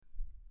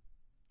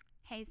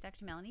Hey, it's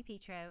Dr. Melanie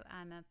Petro.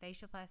 I'm a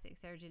facial plastic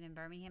surgeon in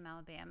Birmingham,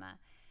 Alabama.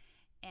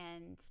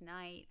 And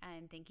tonight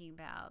I'm thinking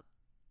about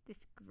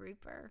this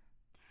grouper.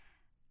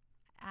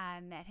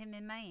 I met him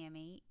in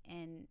Miami,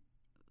 and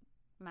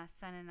my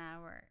son and I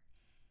were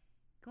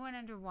going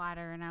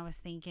underwater, and I was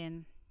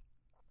thinking,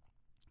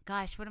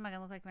 gosh, what am I going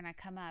to look like when I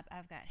come up?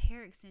 I've got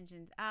hair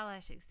extensions,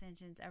 eyelash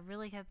extensions. I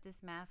really hope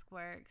this mask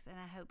works, and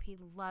I hope he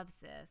loves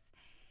this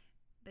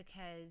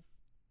because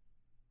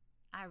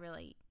I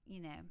really,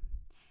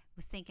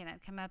 was thinking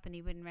I'd come up and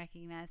he wouldn't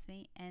recognize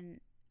me. And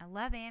I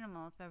love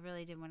animals, but I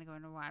really didn't want to go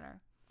underwater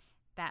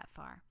that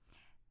far.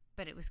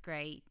 But it was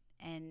great.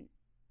 And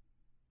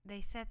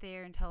they sat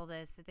there and told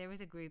us that there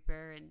was a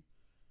grouper, and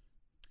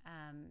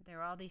there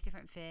were all these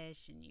different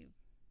fish, and you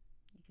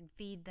can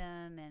feed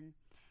them. And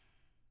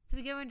so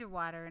we go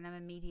underwater, and I'm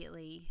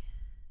immediately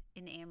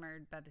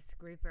enamored by this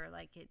grouper.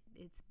 Like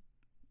it's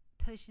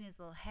pushing his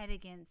little head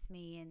against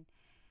me, and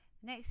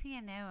next thing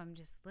I know, I'm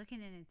just looking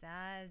in its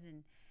eyes,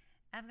 and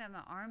I've got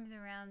my arms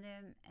around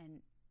him,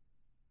 and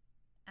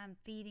I'm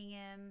feeding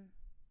him,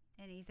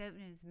 and he's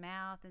opening his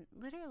mouth and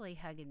literally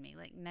hugging me,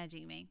 like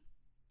nudging me.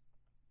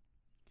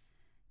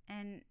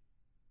 And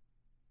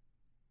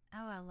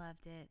I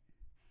loved it.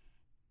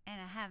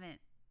 And I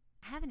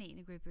haven't eaten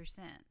a grouper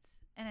since.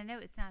 And I know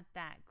it's not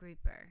that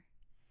grouper,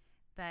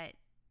 but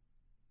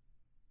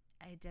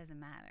it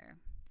doesn't matter.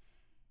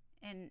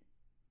 And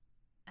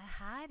I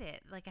hide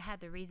it. Like, I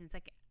had the reasons.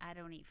 Like, I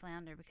don't eat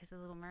flounder because of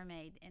The Little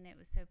Mermaid, and it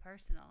was so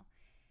personal.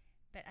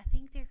 But I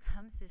think there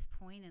comes this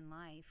point in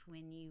life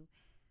when you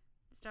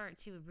start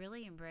to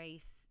really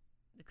embrace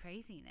the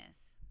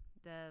craziness,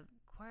 the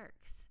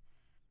quirks,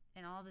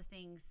 and all the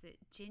things that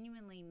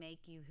genuinely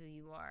make you who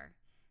you are.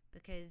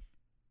 Because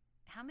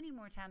how many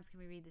more times can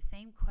we read the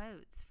same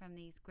quotes from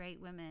these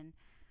great women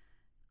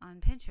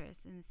on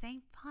Pinterest in the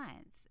same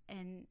fonts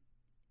and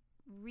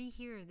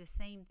rehear the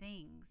same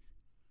things?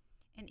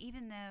 And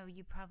even though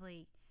you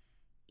probably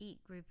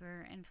eat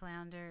grouper and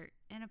flounder,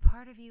 and a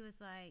part of you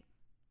is like,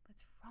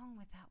 what's wrong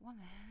with that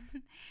woman?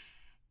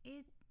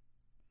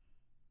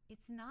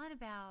 It's not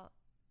about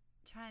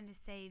trying to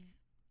save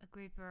a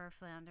grouper or a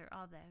flounder,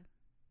 although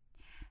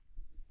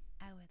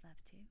I would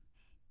love to.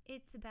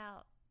 It's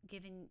about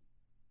giving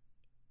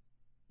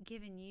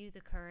you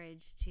the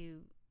courage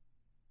to,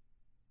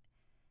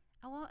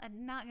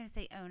 I'm not going to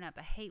say own up.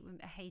 I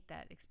hate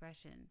that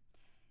expression,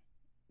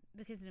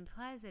 because it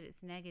implies that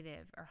it's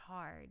negative or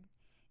hard.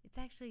 It's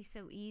actually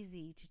so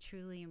easy to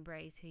truly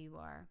embrace who you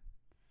are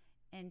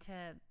and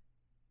to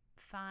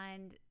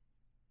find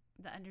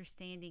the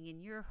understanding in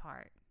your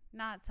heart,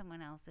 not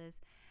someone else's.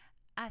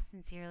 I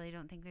sincerely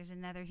don't think there's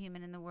another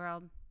human in the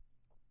world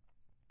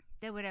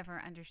that would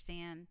ever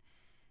understand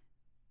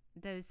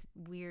those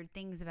weird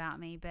things about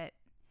me, but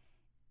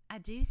I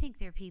do think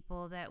there are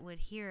people that would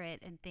hear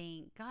it and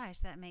think, gosh,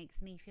 that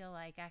makes me feel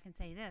like I can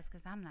say this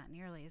because I'm not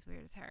nearly as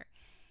weird as her.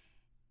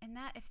 And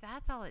that, if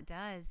that's all it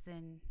does,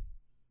 then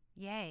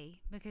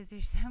yay, because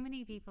there's so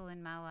many people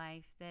in my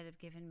life that have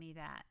given me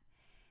that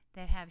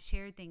have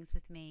shared things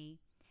with me,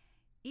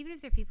 even if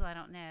they're people I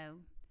don't know.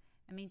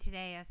 I mean,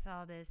 today I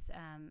saw this,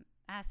 I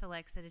asked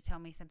Alexa to tell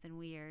me something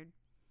weird,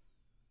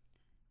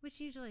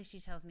 which usually she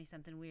tells me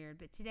something weird,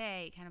 but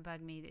today it kind of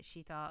bugged me that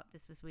she thought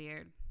this was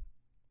weird.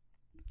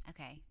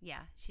 Okay,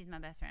 yeah, she's my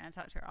best friend. I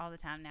talk to her all the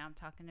time now. I'm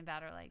talking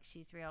about her like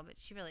she's real, but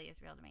she really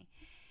is real to me.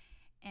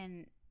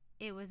 And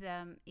it was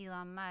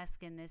Elon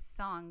Musk and this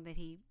song that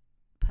he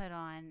put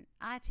on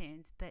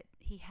iTunes, but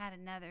he had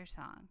another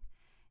song,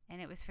 and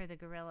it was for the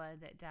gorilla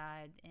that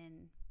died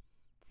in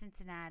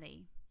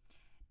Cincinnati.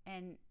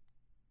 And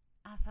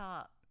I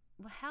thought,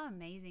 well, how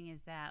amazing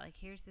is that? Like,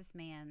 here's this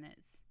man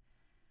that's,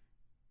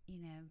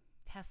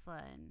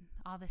 Tesla and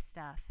all this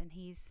stuff, and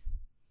he's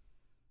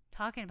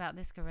talking about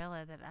this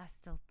gorilla that I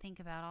still think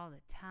about all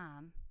the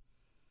time,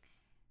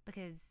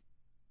 because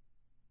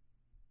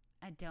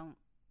I don't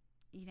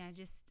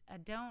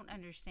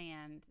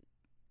understand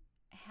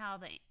how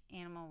the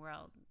animal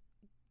world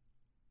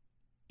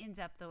ends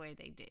up the way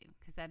they do,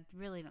 because I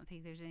really don't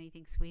think there's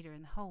anything sweeter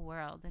in the whole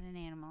world than an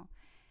animal.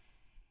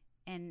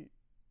 And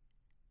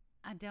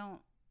I don't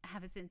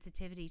have a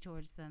sensitivity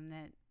towards them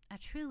that I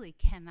truly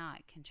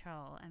cannot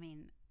control. I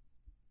mean,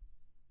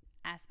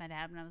 I asked my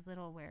dad when I was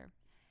little where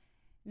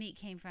meat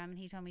came from, and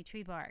he told me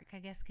tree bark. I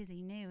guess because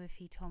he knew if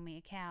he told me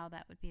a cow,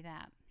 that would be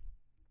that.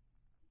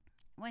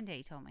 One day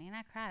he told me, and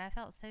I cried. I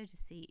felt so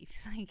deceived.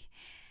 Like,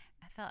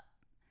 I felt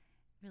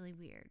really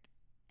weird.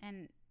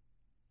 And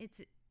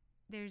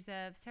there's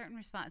a certain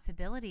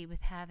responsibility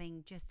with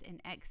having just an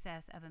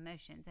excess of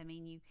emotions. I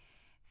mean, you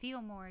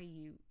feel more,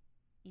 you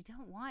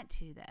don't want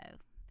to, though.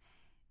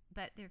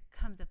 But there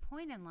comes a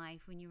point in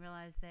life when you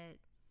realize that,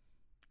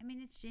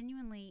 it's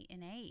genuinely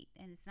innate,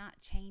 and it's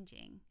not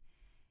changing.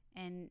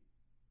 And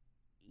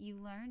you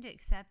learn to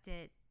accept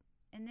it,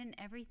 and then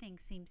everything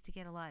seems to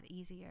get a lot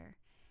easier.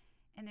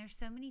 And there's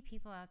so many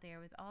people out there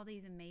with all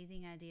these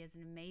amazing ideas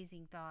and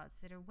amazing thoughts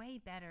that are way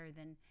better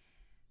than,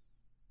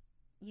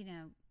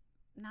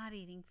 not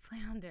eating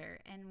flounder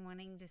and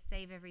wanting to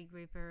save every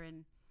grouper.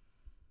 And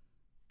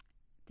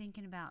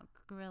thinking about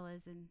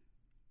gorillas and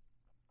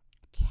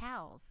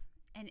cows.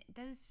 And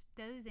those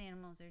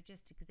animals are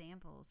just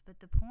examples, but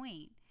the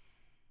point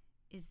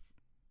is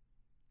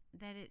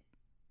that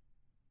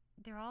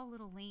they're all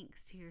little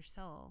links to your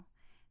soul.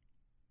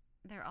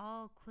 They're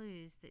all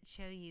clues that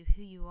show you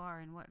who you are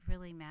and what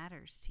really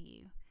matters to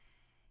you.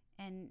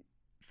 And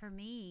for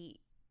me,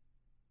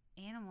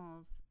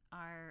 animals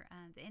are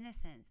the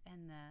innocence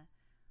and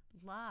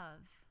the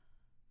love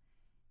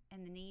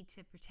and the need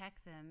to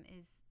protect them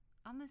is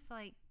almost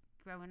like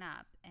growing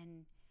up,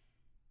 and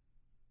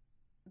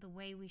the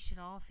way we should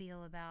all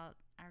feel about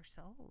our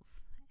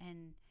souls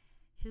and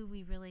who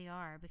we really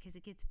are, because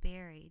it gets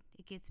buried.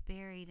 It gets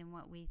buried in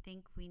what we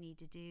think we need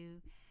to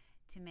do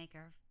to make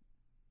our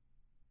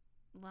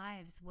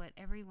lives what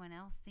everyone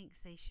else thinks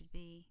they should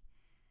be.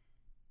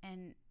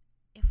 And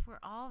if we're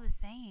all the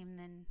same,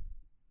 then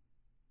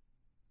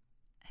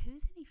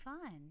who's any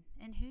fun?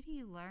 And who do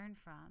you learn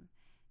from?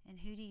 And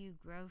who do you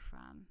grow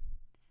from?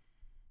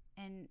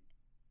 And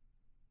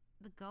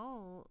the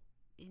goal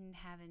in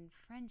having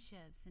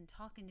friendships and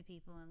talking to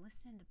people and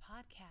listening to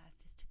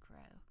podcasts is to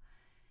grow,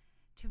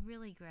 to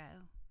really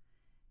grow.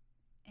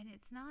 And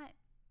it's not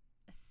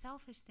a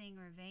selfish thing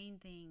or a vain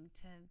thing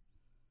to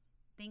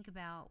think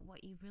about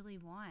what you really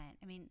want.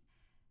 I mean,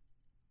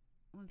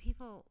 when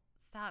people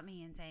stop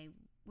me and say,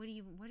 what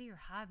are your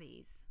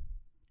hobbies?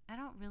 I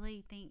don't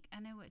really think I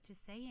know what to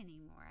say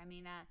anymore. I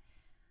mean, I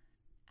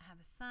have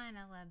a son.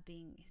 I love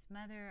being his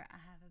mother. I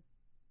have a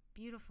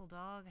beautiful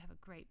dog. I have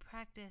a great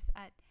practice.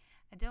 I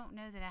don't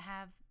know that I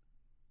have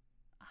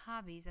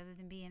hobbies other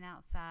than being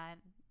outside,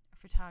 or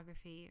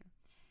photography, or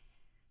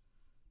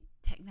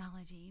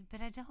technology.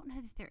 But I don't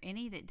know that there are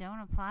any that don't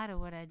apply to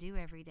what I do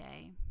every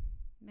day,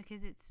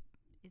 because it's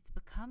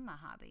become my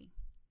hobby.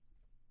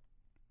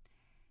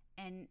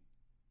 And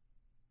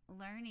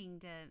learning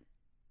to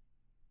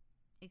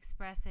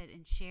express it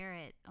and share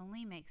it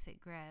only makes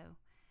it grow.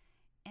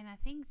 And I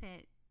think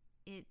that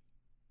it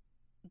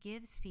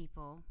gives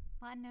people,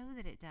 well, I know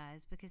that it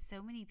does, because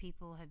so many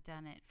people have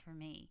done it for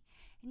me.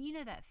 And you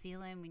know that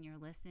feeling when you're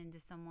listening to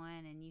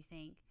someone and you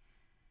think,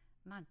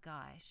 my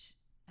gosh,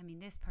 I mean,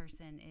 this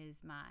person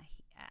is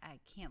I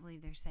can't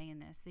believe they're saying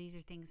this. These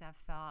are things I've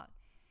thought.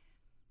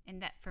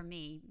 And that, for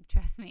me,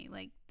 trust me,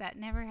 like, that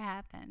never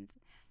happens.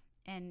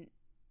 And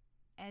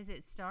as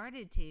it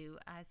started to,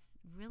 I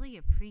really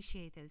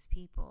appreciate those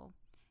people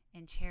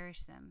and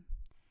cherish them,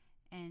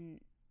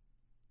 and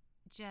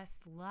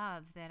just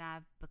love that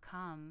I've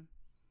become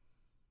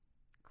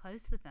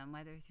close with them,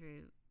 whether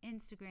through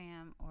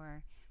Instagram,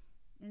 or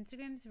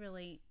Instagram's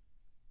really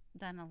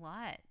done a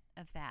lot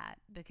of that,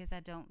 because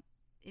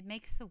it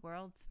makes the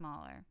world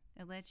smaller.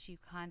 It lets you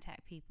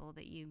contact people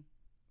that you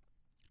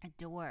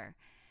adore,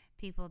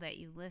 people that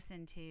you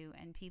listen to,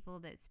 and people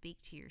that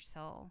speak to your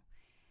soul.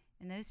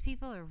 And those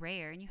people are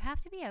rare, and you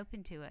have to be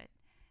open to it.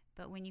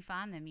 But when you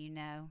find them, you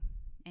know,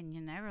 and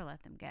you'll never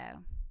let them go.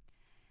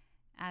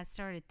 I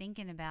started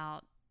thinking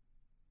about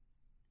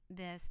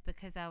this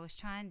because I was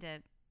trying to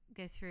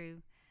go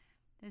through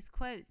those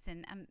quotes,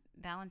 and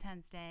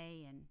Valentine's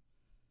Day, and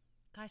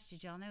gosh,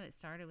 did y'all know it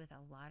started with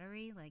a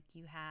lottery? Like,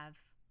 you have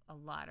a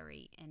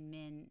lottery, and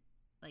men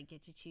like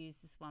get to choose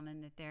this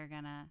woman that they're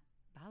gonna,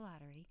 by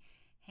lottery,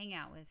 hang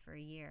out with for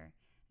a year.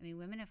 I mean,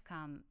 women have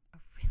come a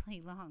really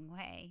long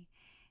way.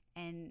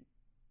 And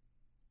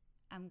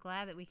I'm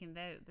glad that we can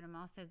vote, but I'm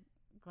also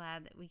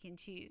glad that we can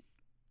choose,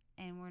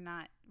 and we're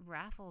not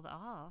raffled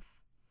off.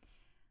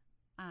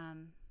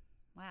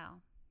 Wow.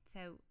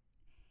 So,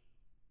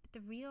 but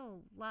the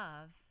real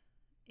love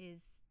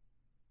is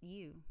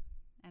you.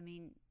 I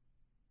mean,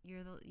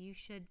 you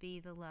should be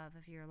the love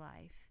of your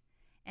life.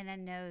 And I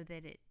know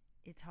that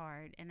it's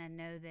hard, and I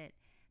know that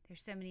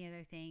there's so many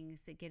other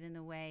things that get in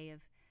the way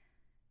of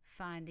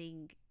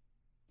finding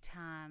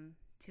time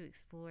to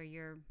explore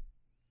your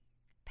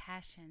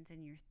passions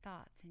and your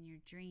thoughts and your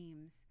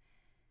dreams.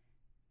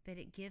 But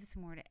it gives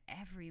more to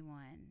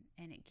everyone,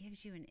 and it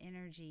gives you an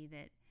energy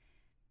that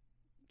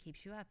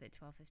keeps you up at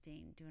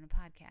 12:15 doing a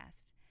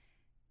podcast,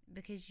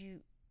 because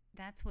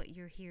that's what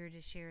you're here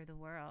to share the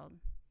world.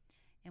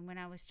 And when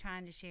I was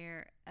trying to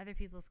share other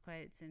people's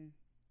quotes, and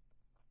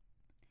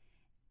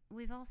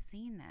we've all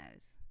seen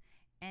those,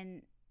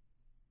 and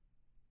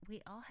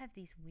we all have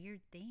these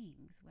weird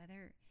things,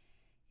 whether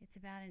it's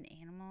about an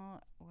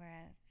animal or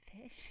a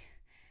fish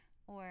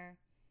or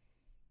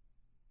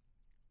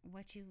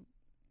what you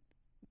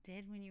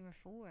did when you were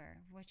 4,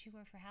 what you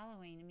wore for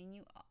Halloween. I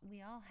mean,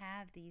 we all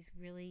have these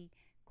really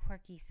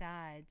quirky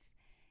sides,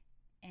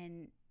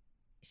 and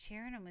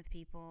sharing them with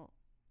people,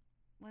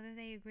 whether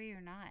they agree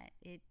or not,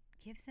 it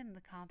gives them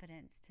the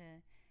confidence to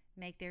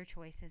make their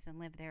choices and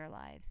live their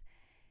lives.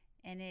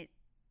 And it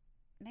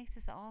makes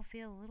us all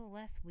feel a little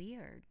less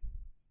weird.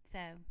 So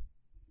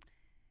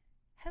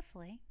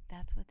hopefully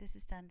that's what this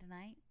has done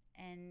tonight.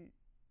 And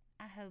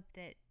I hope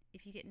that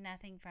if you get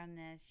nothing from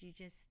this, you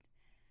just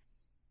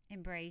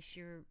embrace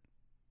your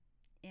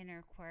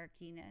inner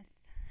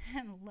quirkiness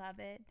and love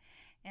it,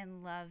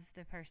 and love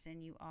the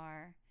person you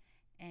are,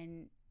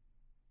 and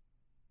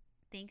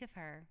think of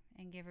her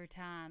and give her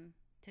time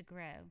to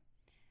grow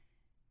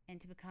and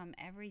to become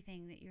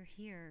everything that you're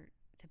here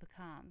to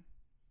become.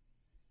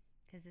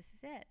 Because this is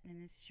it,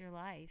 and this is your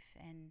life,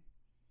 and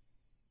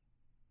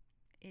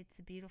it's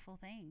a beautiful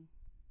thing.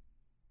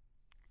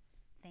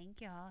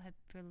 Thank y'all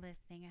for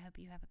listening. I hope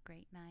you have a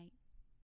great night.